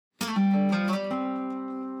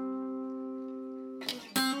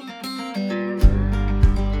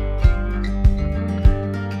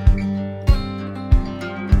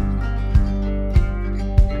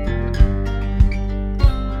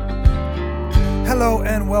Hello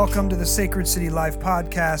and welcome to the Sacred City Life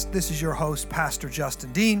podcast. This is your host, Pastor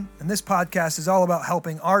Justin Dean, and this podcast is all about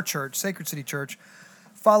helping our church, Sacred City Church,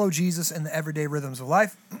 follow Jesus in the everyday rhythms of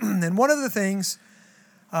life. And one of the things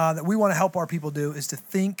that we want to help our people do is to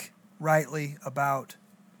think rightly about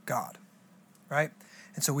God, right?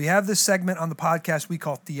 And so we have this segment on the podcast we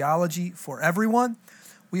call Theology for Everyone.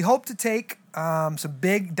 We hope to take some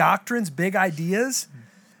big doctrines, big ideas,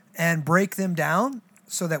 and break them down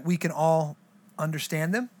so that we can all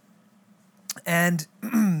understand them. And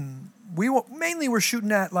we're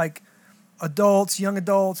shooting at like adults, young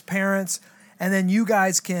adults, parents, and then you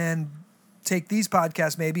guys can take these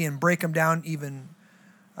podcasts maybe and break them down even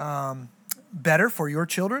better for your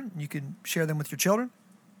children. You can share them with your children.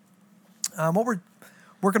 What we're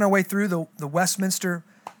working our way through the Westminster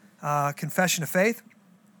Confession of Faith.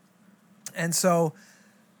 And so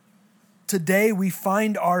today we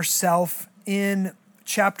find ourselves in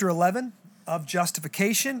chapter 11 of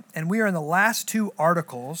justification, and we are in the last two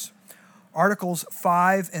articles, Articles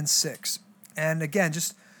 5 and 6. And again,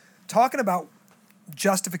 just talking about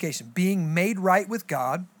justification, being made right with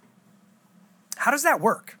God. How does that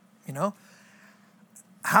work? You know,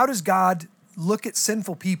 how does God look at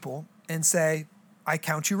sinful people and say, I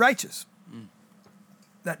count you righteous?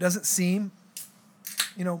 That doesn't seem,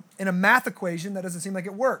 in a math equation, that doesn't seem like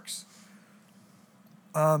it works.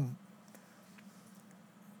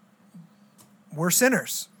 We're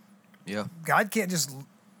sinners. Yeah. God can't just,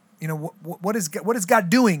 what is God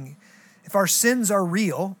doing? If our sins are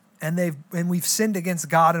real and we've sinned against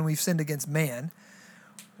God and we've sinned against man,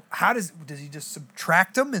 how does he just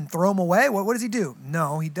subtract them and throw them away? What does he do?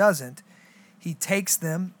 No, he doesn't. He takes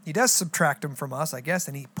them, he does subtract them from us, I guess,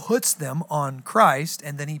 and he puts them on Christ,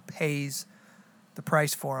 and then he pays the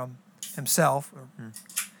price for them himself. Or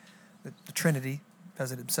the Trinity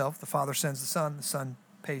does it himself. The Father sends the Son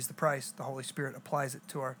pays the price, the Holy Spirit applies it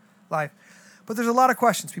to our life. But there's a lot of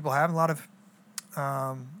questions people have, a lot of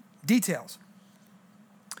details.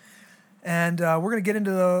 And we're going to get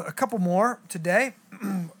into a couple more today.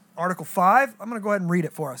 Article 5, I'm going to go ahead and read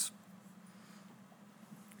it for us.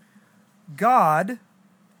 God,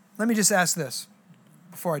 let me just ask this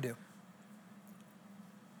before I do.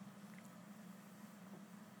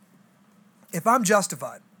 If I'm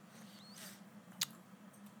justified,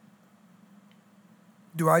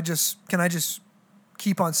 can I just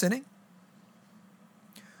keep on sinning?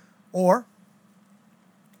 Or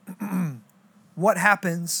what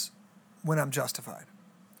happens when I'm justified?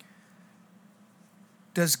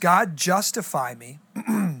 Does God justify me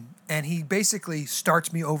and he basically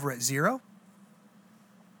starts me over at zero?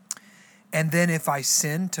 And then if I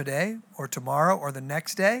sin today or tomorrow or the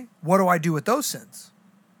next day, what do I do with those sins?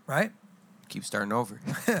 Right? Keep starting over.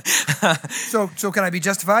 So can I be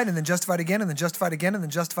justified and then justified again and then justified again and then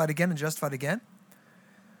justified again and justified again?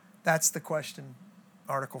 That's the question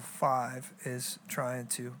Article 5 is trying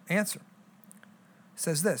to answer. It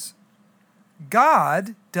says this: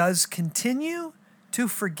 God does continue to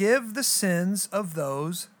forgive the sins of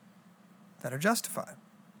those that are justified.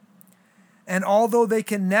 And although they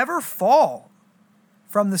can never fall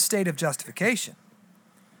from the state of justification,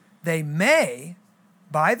 they may,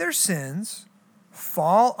 by their sins,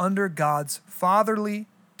 fall under God's fatherly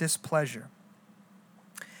displeasure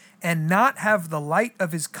and not have the light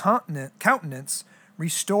of his countenance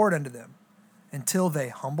restored unto them until they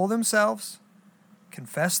humble themselves,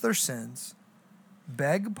 confess their sins,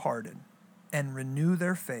 beg pardon, and renew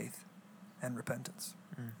their faith and repentance.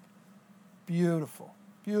 Beautiful.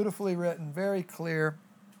 Beautifully written, very clear.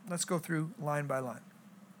 Let's go through line by line.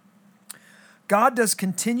 God does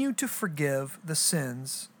continue to forgive the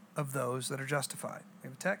sins of those that are justified. We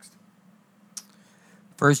have a text.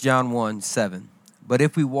 1 John 1:7. But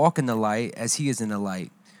if we walk in the light as he is in the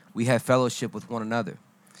light, we have fellowship with one another.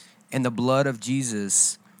 And the blood of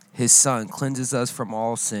Jesus, his son, cleanses us from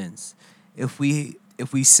all sins. If we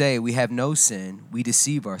say we have no sin, we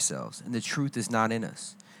deceive ourselves, and the truth is not in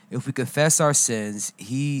us. If we confess our sins,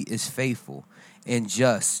 he is faithful and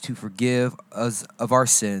just to forgive us of our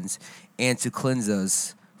sins and to cleanse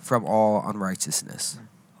us from all unrighteousness.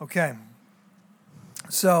 Okay.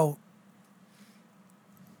 So,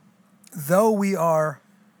 though we are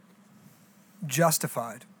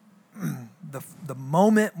justified, the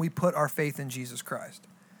moment we put our faith in Jesus Christ,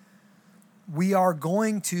 we are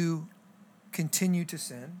going to continue to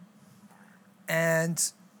sin,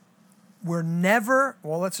 and we're never,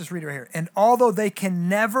 let's just read it right here. And although they can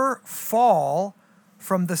never fall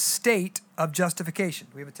from the state of justification.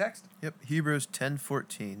 Do we have a text? Yep, Hebrews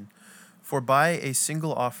 10:14. For by a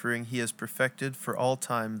single offering he has perfected for all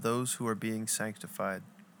time those who are being sanctified.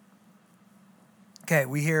 Okay,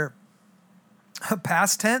 we hear a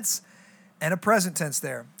past tense and a present tense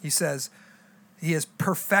there. He says, he has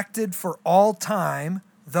perfected for all time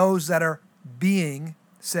those that are being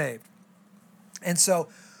saved. And so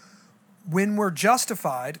when we're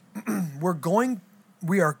justified,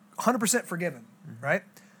 we are 100% forgiven, right?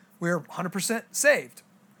 We are 100% saved.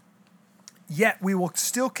 Yet we will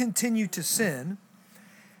still continue to sin,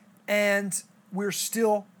 and we're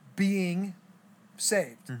still being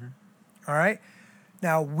saved. All right?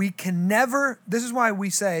 Now, we can never, this is why we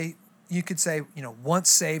say, you could say, once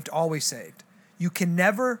saved, always saved. You can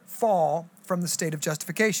never fall from the state of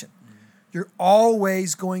justification. You're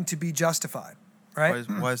always going to be justified, right?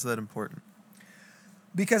 Why is that important?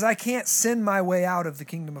 Because I can't sin my way out of the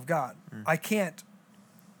kingdom of God. I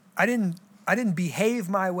didn't behave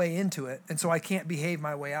my way into it, and so I can't behave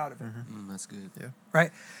my way out of it. That's good. Yeah.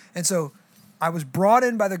 Right? And so I was brought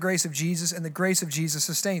in by the grace of Jesus, and the grace of Jesus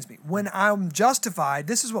sustains me. When I'm justified,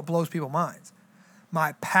 this is what blows people's minds.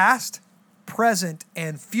 My past, present,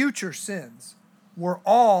 and future sins were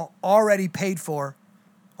all already paid for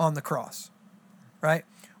on the cross. Right?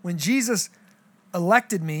 When Jesus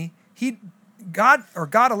elected me, God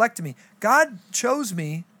elected me. God chose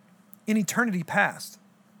me in eternity past.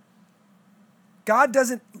 God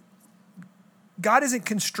isn't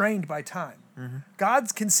constrained by time.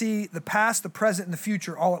 God can see the past, the present, and the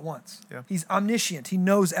future all at once. Yeah. He's omniscient. He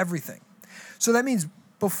knows everything. So that means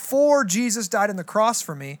before Jesus died on the cross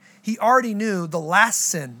for me, he already knew the last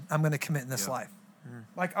sin I'm going to commit in this life.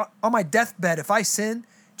 Like on my deathbed, if I sin,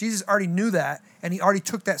 Jesus already knew that, and he already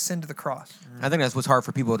took that sin to the cross. I think that's what's hard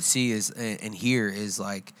for people to see and hear is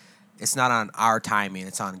like, it's not on our timing,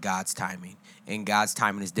 it's on God's timing. And God's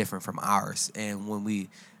timing is different from ours. And when we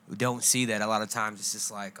don't see that, a lot of times it's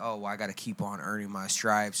just like, oh, well, I got to keep on earning my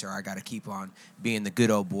stripes, or I got to keep on being the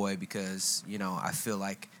good old boy because, I feel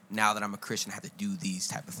like now that I'm a Christian, I have to do these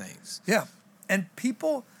type of things. Yeah. And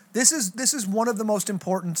people, this is one of the most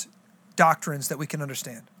important doctrines that we can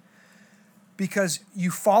understand. Because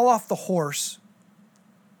you fall off the horse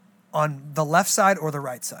on the left side or the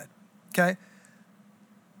right side, okay?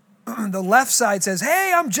 The left side says,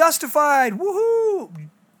 hey, I'm justified, woohoo,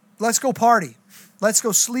 let's go party. Let's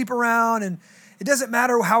go sleep around, and it doesn't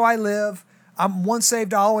matter how I live. I'm once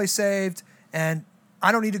saved, always saved, and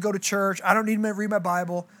I don't need to go to church. I don't need to read my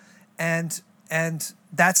Bible, and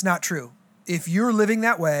that's not true. If you're living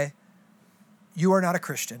that way, you are not a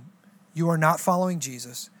Christian. You are not following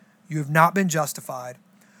Jesus. You have not been justified,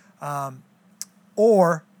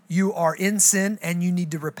 or you are in sin and you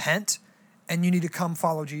need to repent, and you need to come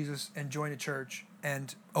follow Jesus and join a church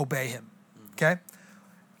and obey him, okay?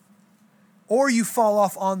 Or you fall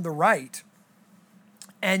off on the right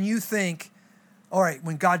and you think, all right,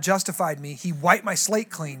 when God justified me, he wiped my slate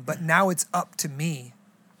clean, but now it's up to me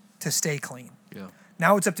to stay clean. Yeah.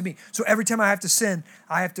 Now it's up to me. So every time I have to sin,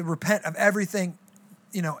 I have to repent of everything,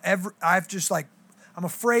 I'm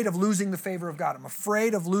afraid of losing the favor of God. I'm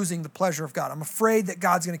afraid of losing the pleasure of God. I'm afraid that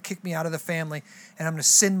God's going to kick me out of the family, and I'm going to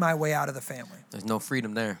sin my way out of the family. There's no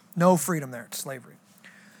freedom there. No freedom there. It's slavery.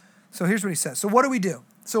 So here's what he says. So what do we do?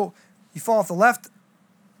 So you fall off the left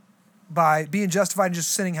by being justified and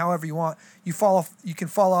just sinning however you want. You can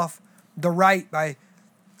fall off the right by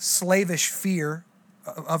slavish fear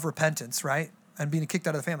of repentance, right? And being kicked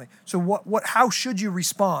out of the family. So how should you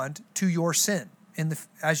respond to your sin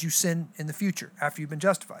as you sin in the future after you've been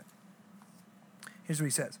justified? Here's what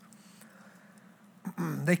he says.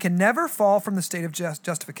 They can never fall from the state of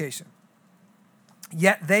justification.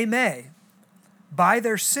 Yet they may, by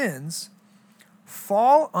their sins,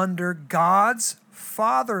 fall under God's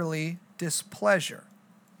fatherly displeasure.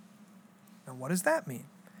 And what does that mean?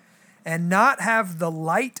 And not have the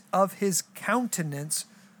light of his countenance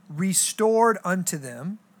restored unto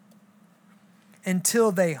them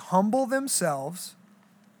until they humble themselves,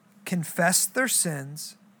 confess their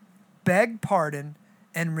sins, beg pardon,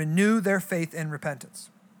 and renew their faith in repentance.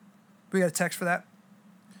 We got a text for that?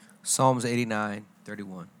 Psalms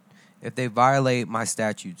 89:31. If they violate my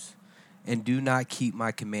statutes and do not keep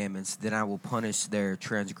my commandments, then I will punish their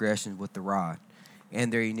transgressions with the rod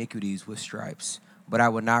and their iniquities with stripes. But I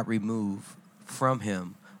will not remove from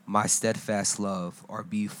him my steadfast love or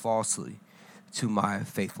be falsely to my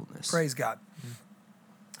faithfulness. Praise God.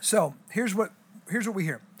 So here's what we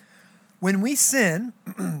hear. When we sin,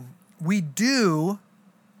 we do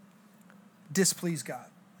displease God,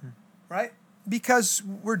 right? Because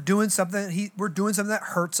we're doing something that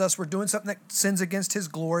hurts us. We're doing something that sins against his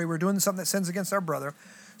glory. We're doing something that sins against our brother.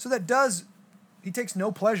 So he takes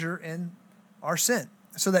no pleasure in our sin.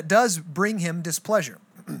 So that does bring him displeasure.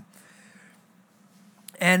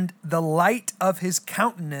 And the light of his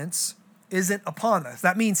countenance isn't upon us.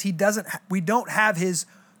 That means we don't have his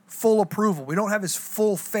full approval. We don't have his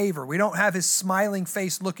full favor. We don't have his smiling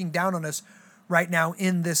face looking down on us right now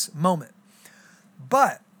in this moment.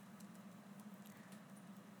 But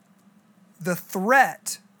the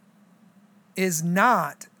threat is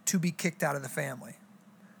not to be kicked out of the family.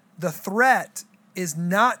 The threat is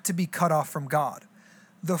not to be cut off from God.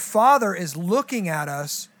 The Father is looking at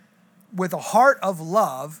us with a heart of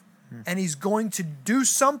love, and he's going to do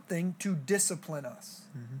something to discipline us,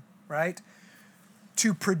 right?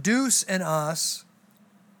 To produce in us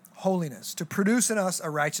holiness, to produce in us a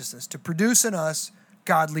righteousness, to produce in us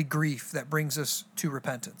godly grief that brings us to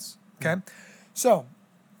repentance, okay? So,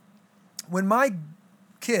 when my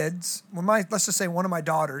kids, let's just say one of my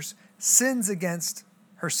daughters sins against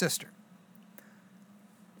her sister,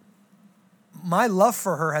 my love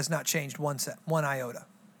for her has not changed one iota,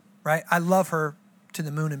 right? I love her to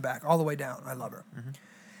the moon and back, all the way down. I love her.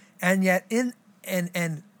 And yet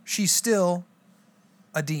and she's still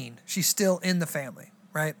a Dean. She's still in the family,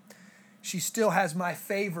 right? She still has my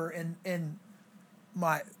favor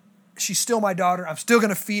she's still my daughter. I'm still going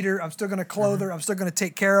to feed her. I'm still going to clothe her. I'm still going to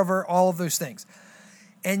take care of her, all of those things.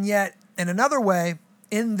 And yet, in another way,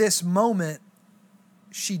 in this moment,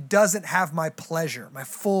 she doesn't have my pleasure, my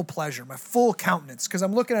full countenance, because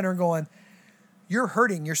I'm looking at her and going, you're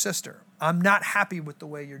hurting your sister. I'm not happy with the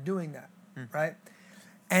way you're doing that, right?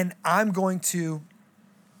 And I'm going to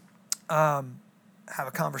have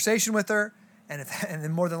a conversation with her, and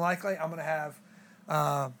then more than likely, I'm going to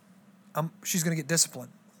have, she's going to get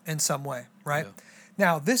disciplined in some way, right? Yeah.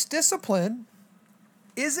 Now, this discipline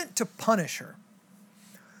isn't to punish her.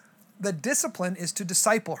 The discipline is to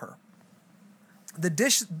disciple her. The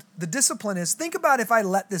discipline is, think about if I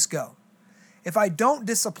let this go. If I don't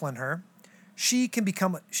discipline her, she can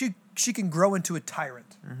grow into a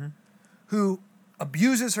tyrant who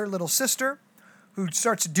abuses her little sister, who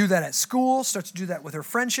starts to do that at school, starts to do that with her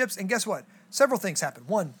friendships. And guess what? Several things happen.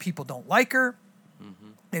 One, people don't like her.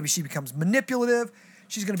 Maybe she becomes manipulative.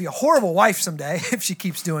 She's going to be a horrible wife someday if she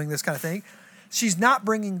keeps doing this kind of thing. She's not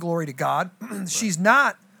bringing glory to God. She's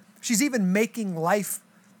even making life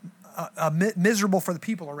miserable for the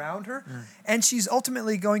people around her. And she's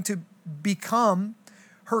ultimately going to become,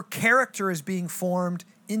 her character is being formed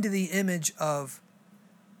into the image of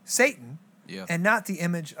Satan and not the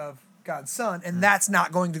image of God's Son. And that's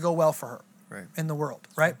not going to go well for her in the world,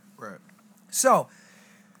 right? Right. So,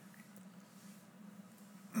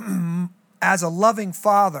 as a loving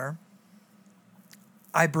father,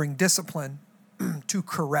 I bring discipline to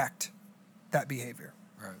correct that behavior.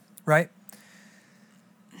 Right?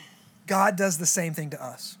 God does the same thing to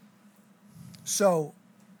us. So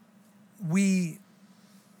we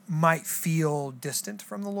might feel distant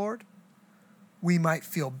from the Lord. We might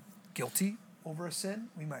feel guilty over a sin.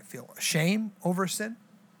 We might feel shame over a sin.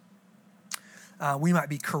 We might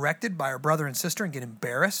be corrected by our brother and sister and get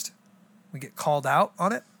embarrassed. We get called out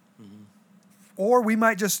on it. Or we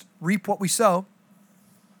might just reap what we sow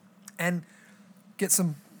and get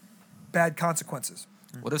some bad consequences.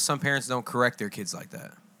 What if some parents don't correct their kids like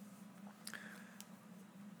that?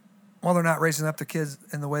 Well, they're not raising up the kids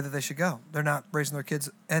in the way that they should go. They're not raising their kids,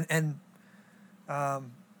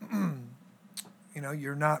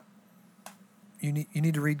 you're not. You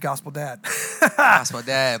need to read Gospel Dad. Gospel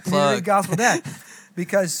Dad, plug. You need to read Gospel Dad,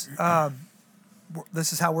 because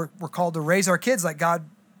this is how we're called to raise our kids like God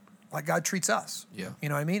treats us. Yeah, you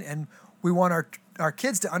know what I mean. And we want our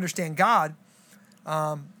kids to understand God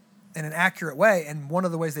in an accurate way, and one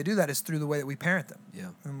of the ways they do that is through the way that we parent them,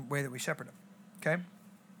 and the way that we shepherd them. Okay.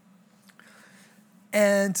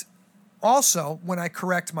 And also, when I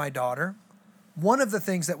correct my daughter, one of the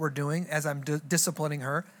things that we're doing as I'm disciplining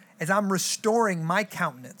her is I'm restoring my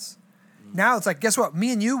countenance. Now it's like, guess what?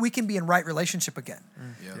 Me and you, we can be in right relationship again,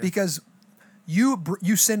 because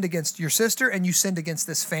you sinned against your sister, and you sinned against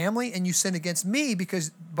this family, and you sinned against me,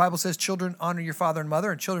 because the Bible says children honor your father and mother,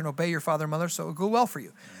 and children obey your father and mother, so it'll go well for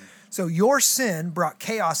you. So your sin brought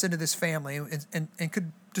chaos into this family and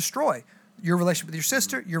could destroy your relationship with your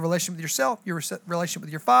sister, your relationship with yourself, your relationship with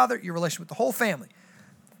your father, your relationship with the whole family.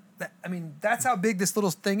 That's how big this little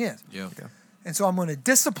thing is. Yeah. And so I'm going to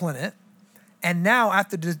discipline it. And now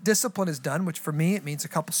after the discipline is done, which for me, it means a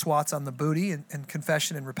couple swats on the booty and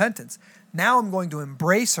confession and repentance. Now I'm going to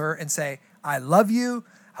embrace her and say, I love you.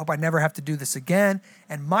 I hope I never have to do this again.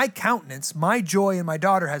 And my countenance, my joy in my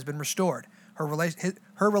daughter has been restored. Her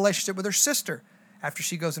relationship with her sister, after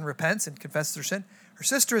she goes and repents and confesses her sin, her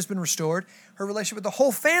sister has been restored. Her relationship with the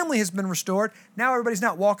whole family has been restored. Now everybody's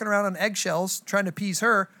not walking around on eggshells trying to appease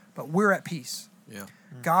her, but we're at peace. Yeah.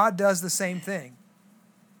 God does the same thing.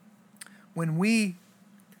 When we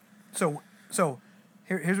So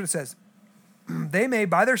here's what it says. They may,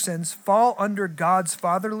 by their sins, fall under God's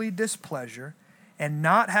fatherly displeasure and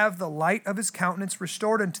not have the light of his countenance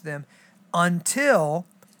restored unto them until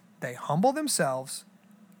they humble themselves,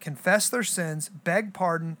 confess their sins, beg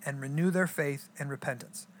pardon, and renew their faith and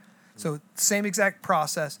repentance. So same exact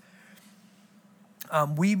process.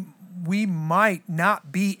 We might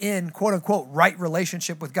not be in, quote unquote, right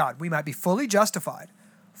relationship with God. We might be fully justified,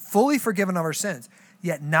 fully forgiven of our sins,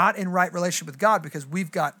 yet not in right relationship with God because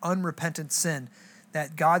we've got unrepentant sin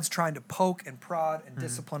that God's trying to poke and prod and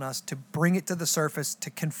discipline us to bring it to the surface, to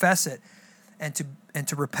confess it, and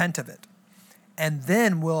to repent of it. And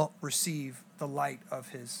then we'll receive the light of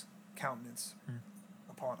his countenance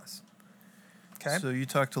upon us. Okay? So you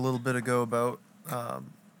talked a little bit ago about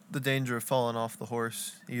the danger of falling off the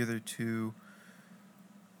horse, either to,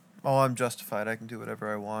 oh, I'm justified, I can do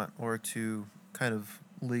whatever I want, or to kind of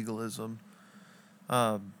legalism.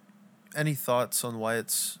 Any thoughts on why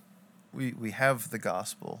we have the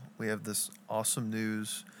gospel, we have this awesome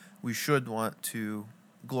news, we should want to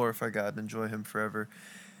glorify God and enjoy him forever.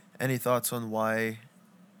 Any thoughts on why,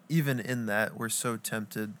 even in that, we're so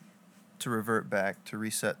tempted to revert back, to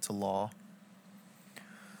reset to law?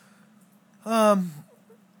 I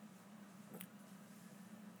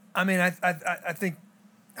mean, I think,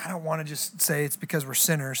 I don't want to just say it's because we're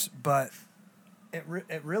sinners, but it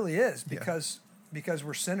really is because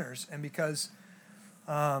we're sinners and because,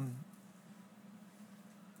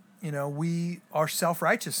 we are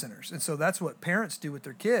self-righteous sinners. And so that's what parents do with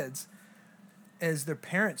their kids, is their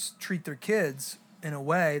parents treat their kids in a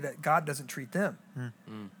way that God doesn't treat them.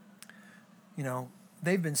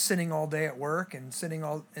 They've been sinning all day at work and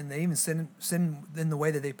they even sin in the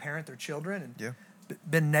way that they parent their children and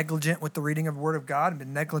been negligent with the reading of the Word of God and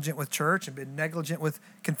been negligent with church and been negligent with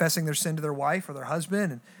confessing their sin to their wife or their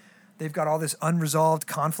husband. And they've got all this unresolved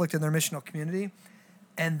conflict in their missional community.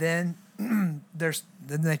 And then then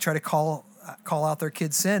they try to call out their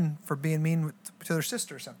kid's sin for being mean to their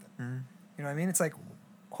sister or something. You know what I mean? It's like,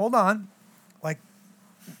 hold on. Like,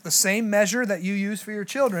 the same measure that you use for your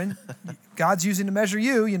children, God's using to measure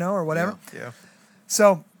you, or whatever. Yeah.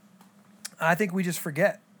 So I think we just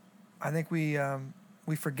forget. I think we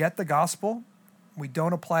forget the gospel. We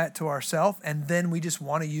don't apply it to ourselves. And then we just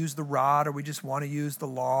want to use the rod or we just want to use the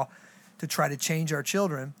law to try to change our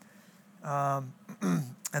children.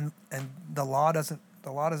 And the law doesn't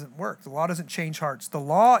work. The law doesn't change hearts. The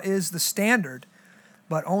law is the standard,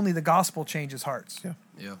 but only the gospel changes hearts.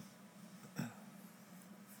 Yeah.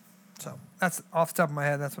 So that's off the top of my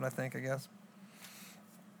head. That's what I think, I guess.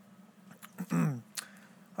 All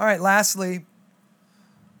right. Lastly,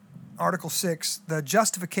 Article 6, the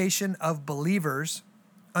justification of believers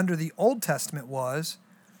under the Old Testament was,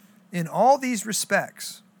 in all these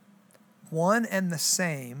respects, one and the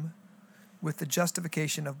same with the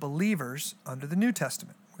justification of believers under the New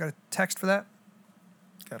Testament. We got a text for that?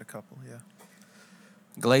 Got a couple, yeah.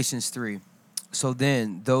 Galatians 3. So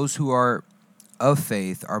then, those who are of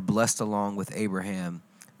faith are blessed along with Abraham,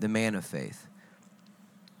 the man of faith.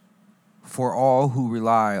 For all who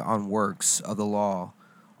rely on works of the law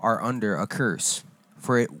are under a curse.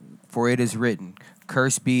 For it is written,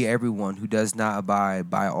 Cursed be everyone who does not abide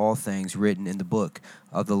by all things written in the book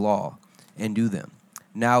of the law and do them.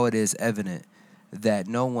 Now it is evident that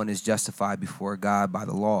no one is justified before God by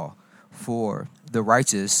the law, for the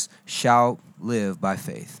righteous shall live by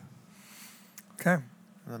faith. Okay. And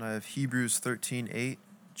then I have Hebrews 13:8.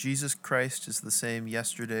 Jesus Christ is the same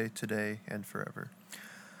yesterday, today, and forever.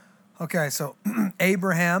 Okay, so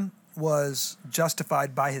Abraham was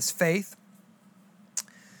justified by his faith.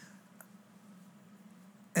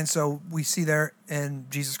 And so we see there in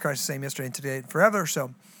Jesus Christ the same yesterday and today and forever.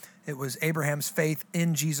 So it was Abraham's faith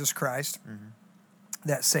in Jesus Christ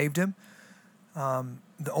that saved him.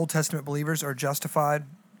 The Old Testament believers are justified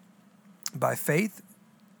by faith,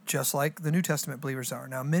 just like the New Testament believers are.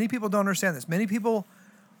 Now, many people don't understand this. Many people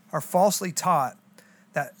are falsely taught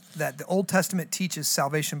that the Old Testament teaches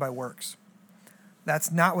salvation by works.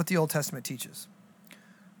 That's not what the Old Testament teaches.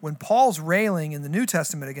 When Paul's railing in the New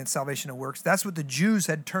Testament against salvation of works, that's what the Jews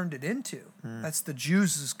had turned it into. That's the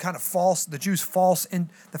Jews' kind of false, the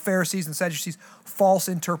Pharisees and Sadducees' false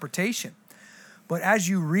interpretation. But as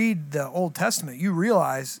you read the Old Testament, you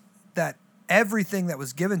realize that everything that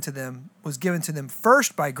was given to them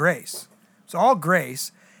first by grace. It's all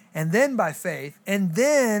grace, and then by faith, and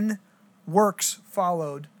then works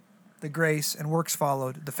followed the grace and works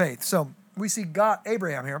followed the faith. So we see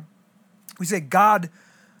Abraham here. We say God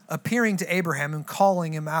appearing to Abraham and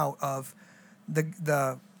calling him out of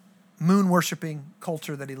the moon-worshiping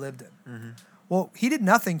culture that he lived in. Well, he did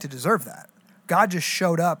nothing to deserve that. God just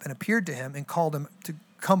showed up and appeared to him and called him to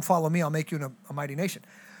come follow me, I'll make you a mighty nation.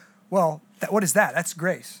 Well, what is that? That's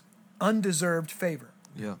grace. Undeserved favor.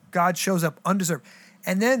 Yeah. God shows up undeserved.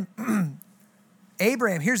 And then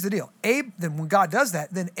Abraham, here's the deal. Then when God does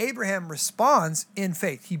that, then Abraham responds in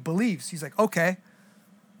faith. He believes. He's like, okay,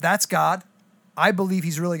 that's God. I believe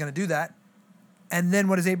he's really going to do that. And then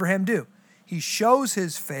what does Abraham do? He shows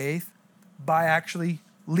his faith by actually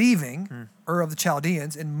leaving Ur of the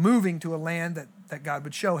Chaldeans and moving to a land that God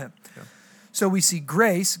would show him. Yeah. So we see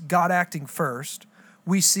grace, God acting first.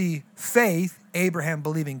 We see faith, Abraham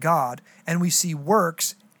believing God. And we see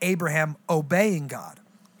works, Abraham obeying God.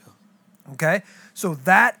 Okay? So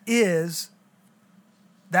that's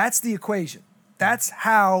the equation. That's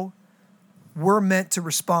how we're meant to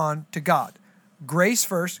respond to God. Grace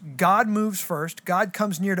first, God moves first, God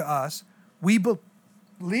comes near to us, we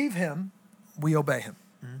believe him, we obey him.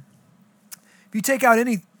 Mm-hmm. If you take out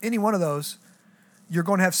any one of those, you're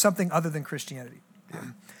going to have something other than Christianity. Yeah.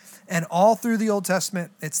 And all through the Old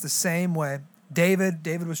Testament, it's the same way.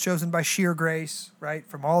 David was chosen by sheer grace, right?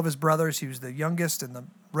 From all of his brothers, he was the youngest and the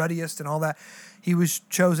ruddiest and all that. He was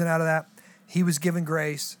chosen out of that. He was given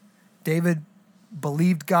grace. David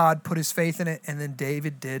believed God, put his faith in it, and then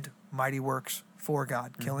David did mighty works for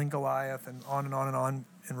God, killing Goliath and on and on and on,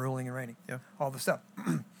 and ruling and reigning. Yeah. All the stuff.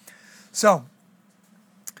 So,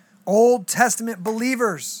 Old Testament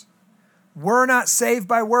believers, we're not saved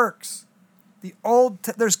by works.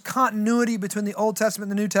 There's continuity between the Old Testament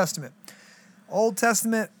and the New Testament. Old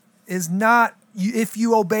Testament is not, if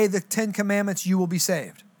you obey the 10 Commandments, you will be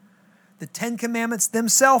saved. The 10 Commandments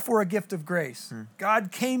themselves were a gift of grace.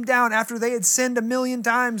 God came down after they had sinned 1,000,000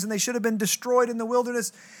 times and they should have been destroyed in the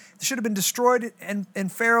wilderness. They should have been destroyed in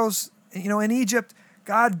Pharaoh's, in Egypt.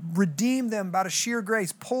 God redeemed them by a sheer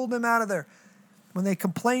grace, pulled them out of there. When they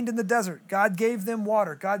complained in the desert, God gave them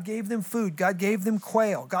water. God gave them food. God gave them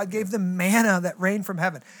quail. God gave them manna that rained from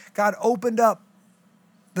heaven. God opened up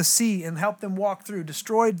the sea and helped them walk through,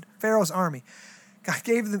 destroyed Pharaoh's army. God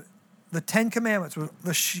gave them the 10 Commandments,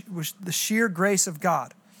 was the sheer grace of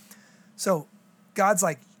God. So God's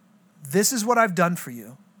like, this is what I've done for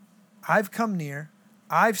you. I've come near.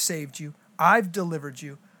 I've saved you. I've delivered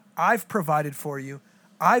you. I've provided for you.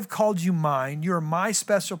 I've called you mine. You're my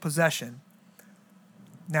special possession.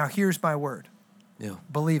 Now here's my word. Yeah.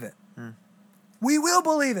 Believe it. We will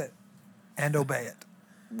believe it and obey it.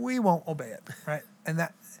 We won't obey it, right?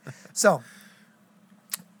 So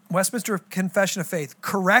Westminster Confession of Faith,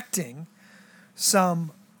 correcting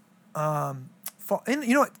some,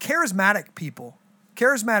 charismatic people,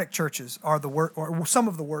 charismatic churches are the worst, or some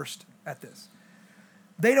of the worst at this.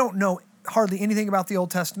 They don't know hardly anything about the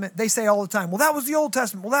Old Testament. They say all the time, well, that was the Old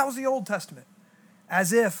Testament. Well, that was the Old Testament.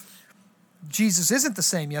 As if Jesus isn't the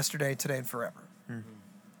same yesterday, today, and forever.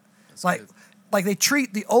 It's like they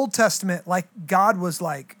treat the Old Testament like God was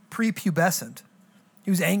like prepubescent. He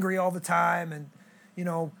was angry all the time and,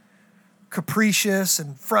 capricious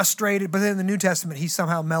and frustrated. But then in the New Testament, he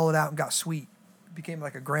somehow mellowed out and got sweet. Became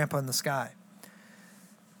like a grandpa in the sky.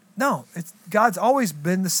 No, God's always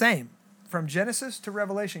been the same. From Genesis to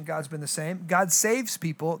Revelation, God's been the same. God saves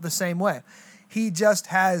people the same way. He just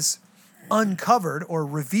has uncovered or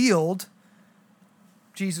revealed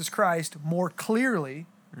Jesus Christ more clearly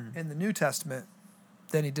in the New Testament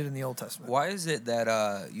than he did in the Old Testament. Why is it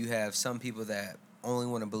that you have some people that only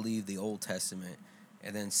want to believe the Old Testament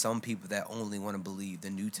and then some people that only want to believe the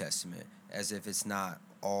New Testament, as if it's not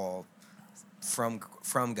all from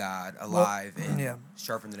God, alive, and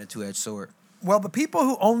sharper than a two-edged sword? Well, the people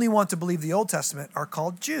who only want to believe the Old Testament are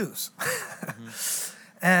called Jews.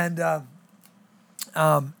 And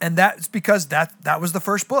that's because that was the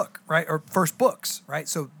first book, right? Or first books, right?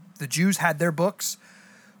 So the Jews had their books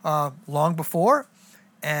long before,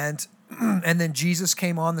 and then Jesus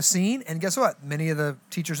came on the scene, and guess what? Many of the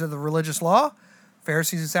teachers of the religious law,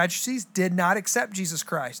 Pharisees and Sadducees, did not accept Jesus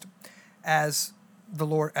Christ as the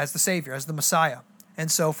Lord, as the Savior, as the Messiah.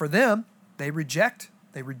 And so for them, they reject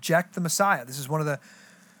the Messiah. This is one of the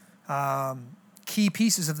key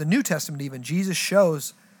pieces of the New Testament even. Jesus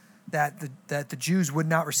shows that the Jews would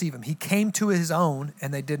not receive him. He came to his own,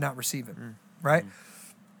 and they did not receive him, right?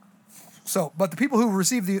 So, but the people who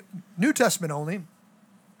received the New Testament only,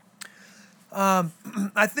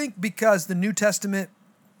 I think because the New Testament,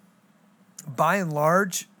 by and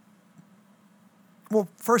large, well,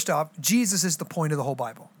 first off, Jesus is the point of the whole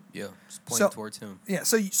Bible. Yeah, it's pointing towards him. Yeah,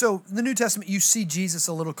 so in the New Testament, you see Jesus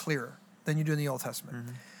a little clearer than you do in the Old Testament.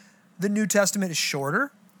 The New Testament is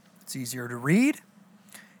shorter. It's easier to read.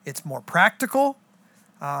 It's more practical.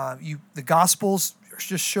 The Gospels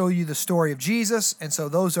just show you the story of Jesus, and so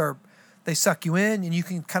those are they suck you in, and you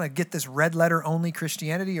can kind of get this red letter only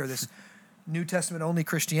Christianity or this New Testament only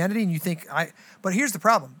Christianity, and you think but here's the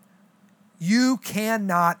problem. You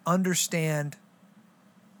cannot understand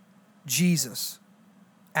Jesus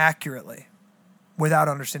accurately without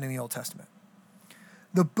understanding the Old Testament.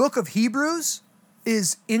 The book of Hebrews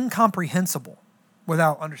is incomprehensible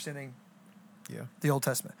without understanding the Old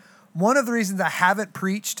Testament. One of the reasons I haven't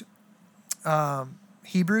preached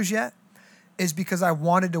Hebrews yet is because I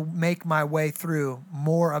wanted to make my way through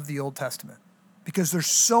more of the Old Testament, because there's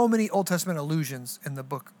so many Old Testament allusions in the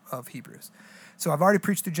book of Hebrews. So I've already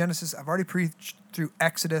preached through Genesis, I've already preached through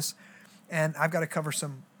Exodus, and I've got to cover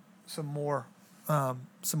some more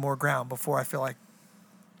ground before I feel like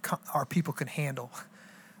our people can handle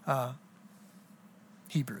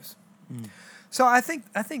Hebrews. So I think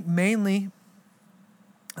mainly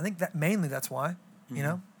that's why, you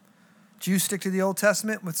know, Jews stick to the Old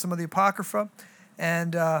Testament with some of the Apocrypha,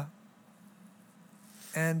 and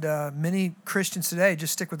many Christians today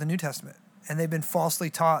just stick with the New Testament, and they've been falsely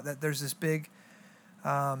taught that there's this big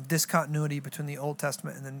discontinuity between the Old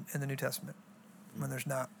Testament and the New Testament, when there's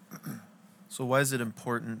not. So why is it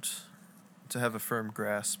important to have a firm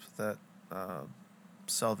grasp that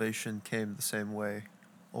salvation came the same way,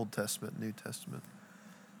 Old Testament, New Testament?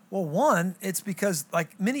 Well, one, it's because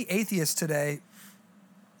like many atheists today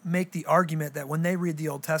make the argument that when they read the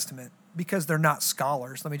Old Testament, because they're not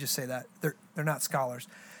scholars, let me just say that, they're not scholars,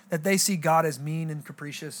 that they see God as mean and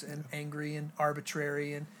capricious and angry and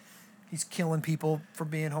arbitrary, and he's killing people for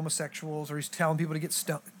being homosexuals, or he's telling people to get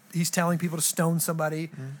stoned. He's telling people to stone somebody.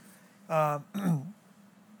 And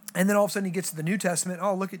then all of a sudden he gets to the New Testament.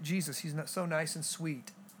 Oh, look at Jesus. He's not so nice and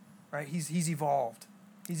sweet, right? He's evolved.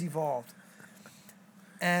 He's evolved.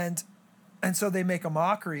 And so they make a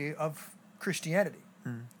mockery of Christianity.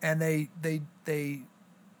 And they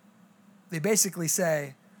basically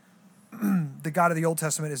say the God of the Old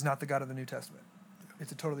Testament is not the God of the New Testament.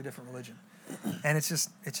 It's a totally different religion. And it's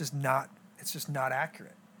just not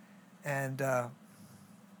accurate. And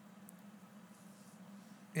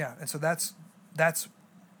and so that's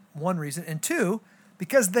one reason. And two,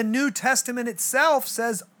 because the New Testament itself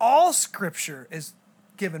says all Scripture is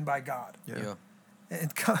given by God. Yeah.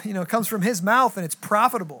 It comes from His mouth, and it's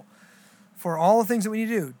profitable for all the things that we need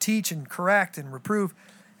to do, teach and correct and reprove.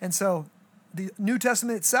 And so the New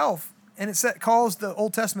Testament itself, and it calls the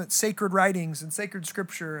Old Testament sacred writings and sacred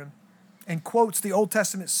Scripture, and quotes the Old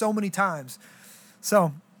Testament so many times.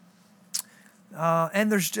 So,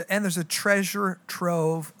 and there's a treasure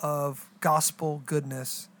trove of gospel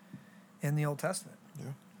goodness in the Old Testament.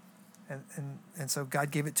 Yeah. And so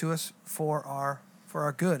God gave it to us for our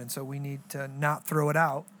good, and so we need to not throw it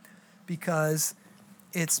out because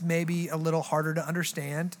it's maybe a little harder to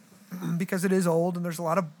understand because it is old, and there's a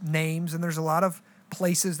lot of names, and there's a lot of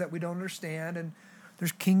places that we don't understand, and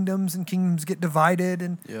there's kingdoms, and kingdoms get divided,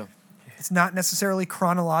 and it's not necessarily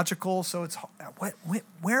chronological, so it's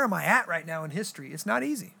where am I at right now in history? It's not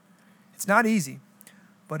easy. It's not easy,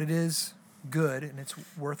 but it is good, and it's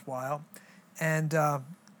worthwhile, and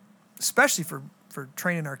especially for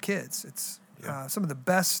training our kids. It's some of the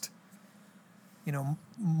best,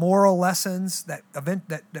 moral lessons that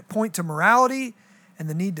point to morality and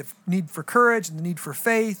the need for courage and the need for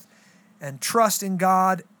faith and trust in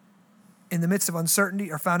God in the midst of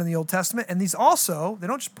uncertainty are found in the Old Testament. And these also, they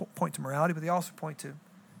don't just point to morality, but they also point to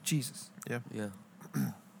Jesus. Yeah.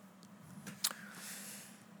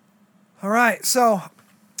 All right, so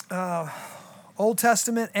Old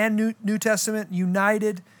Testament and New Testament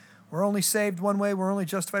united. We're only saved one way. We're only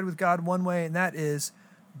justified with God one way, and that is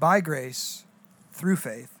by grace through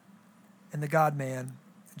faith in the God-man,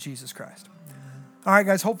 Jesus Christ. All right,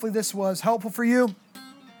 guys, hopefully this was helpful for you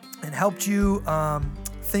and helped you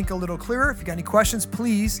think a little clearer. If you got any questions,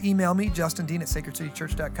 please email me,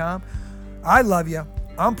 justindean@sacredcitychurch.com. I love you.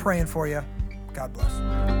 I'm praying for you. God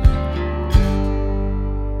bless.